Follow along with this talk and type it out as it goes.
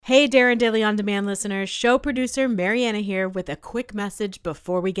Hey, Darren Daily On Demand listeners, show producer Mariana here with a quick message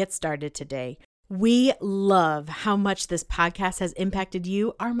before we get started today. We love how much this podcast has impacted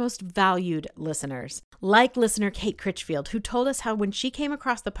you, our most valued listeners. Like listener Kate Critchfield, who told us how when she came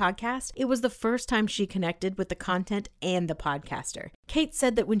across the podcast, it was the first time she connected with the content and the podcaster. Kate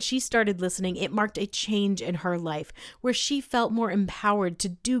said that when she started listening, it marked a change in her life where she felt more empowered to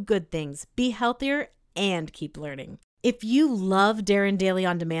do good things, be healthier, and keep learning. If you love Darren Daily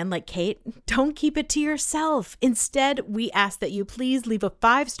On Demand like Kate, don't keep it to yourself. Instead, we ask that you please leave a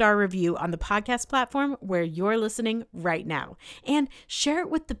 5-star review on the podcast platform where you're listening right now and share it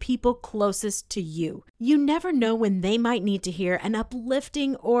with the people closest to you. You never know when they might need to hear an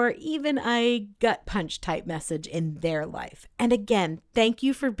uplifting or even a gut punch type message in their life. And again, thank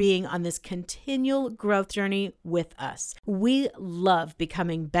you for being on this continual growth journey with us. We love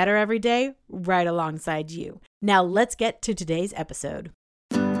becoming better every day right alongside you. Now let's get to today's episode.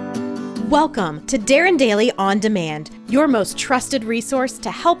 Welcome to Darren Daily On Demand, your most trusted resource to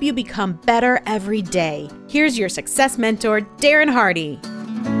help you become better every day. Here's your success mentor, Darren Hardy.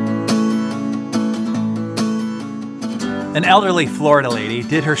 An elderly Florida lady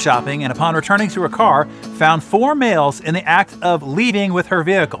did her shopping and upon returning to her car, found 4 males in the act of leaving with her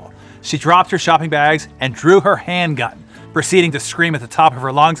vehicle. She dropped her shopping bags and drew her handgun, proceeding to scream at the top of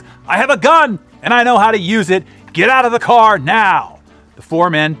her lungs, "I have a gun and I know how to use it. Get out of the car now." The 4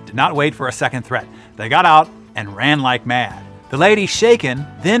 men did not wait for a second threat. They got out and ran like mad. The lady, shaken,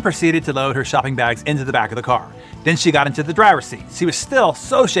 then proceeded to load her shopping bags into the back of the car. Then she got into the driver's seat. She was still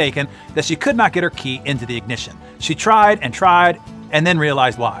so shaken that she could not get her key into the ignition. She tried and then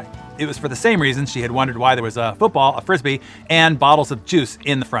realized why. It was for the same reason she had wondered why there was a football, a frisbee, and bottles of juice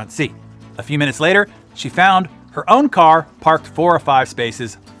in the front seat. A few minutes later, she found her own car parked 4 or 5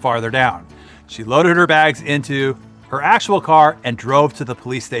 spaces farther down. She loaded her bags into her actual car and drove to the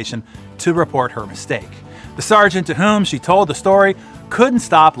police station to report her mistake. The sergeant to whom she told the story couldn't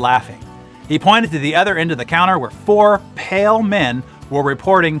stop laughing. He pointed to the other end of the counter where 4 pale men were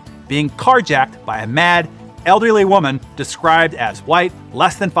reporting being carjacked by a mad, elderly woman described as white,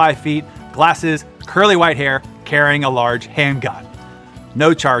 less than 5 feet, glasses, curly white hair, carrying a large handgun.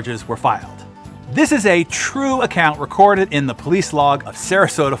 No charges were filed. This is a true account recorded in the police log of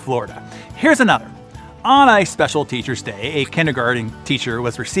Sarasota, Florida. Here's another. On a special teacher's day, a kindergarten teacher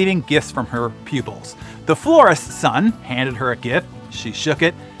was receiving gifts from her pupils. The florist's son handed her a gift. She shook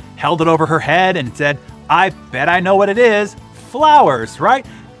it, held it over her head, and said, "I bet I know what it is. Flowers, right?"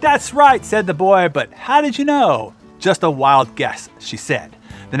 "That's right," said the boy, "but how did you know?" "Just a wild guess," she said.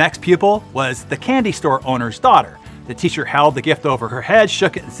 The next pupil was the candy store owner's daughter. The teacher held the gift over her head,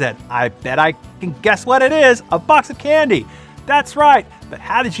 shook it, and said, "I bet I can guess what it is. A box of candy." "That's right, but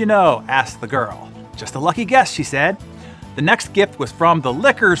how did you know?" asked the girl. "Just a lucky guess," she said. The next gift was from the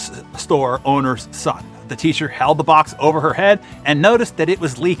liquor store owner's son. The teacher held the box over her head and noticed that it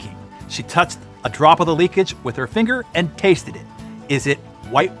was leaking. She touched a drop of the leakage with her finger and tasted it. "Is it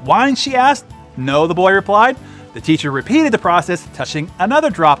white wine?" she asked. "No," the boy replied. The teacher repeated the process, touching another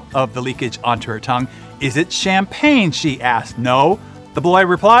drop of the leakage onto her tongue. "Is it champagne?" she asked. "No," the boy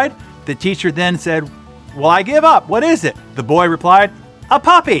replied. The teacher then said, "Well, I give up. What is it?" The boy replied, "A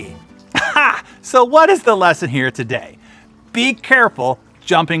puppy." Ha! So what is the lesson here today? Be careful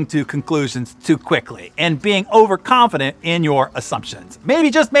jumping to conclusions too quickly and being overconfident in your assumptions.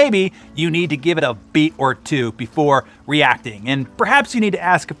 Maybe, just maybe, you need to give it a beat or two before reacting, and perhaps you need to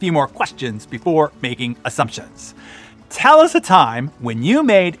ask a few more questions before making assumptions. Tell us a time when you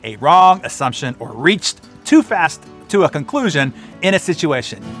made a wrong assumption or reached too fast to a conclusion in a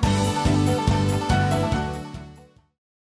situation.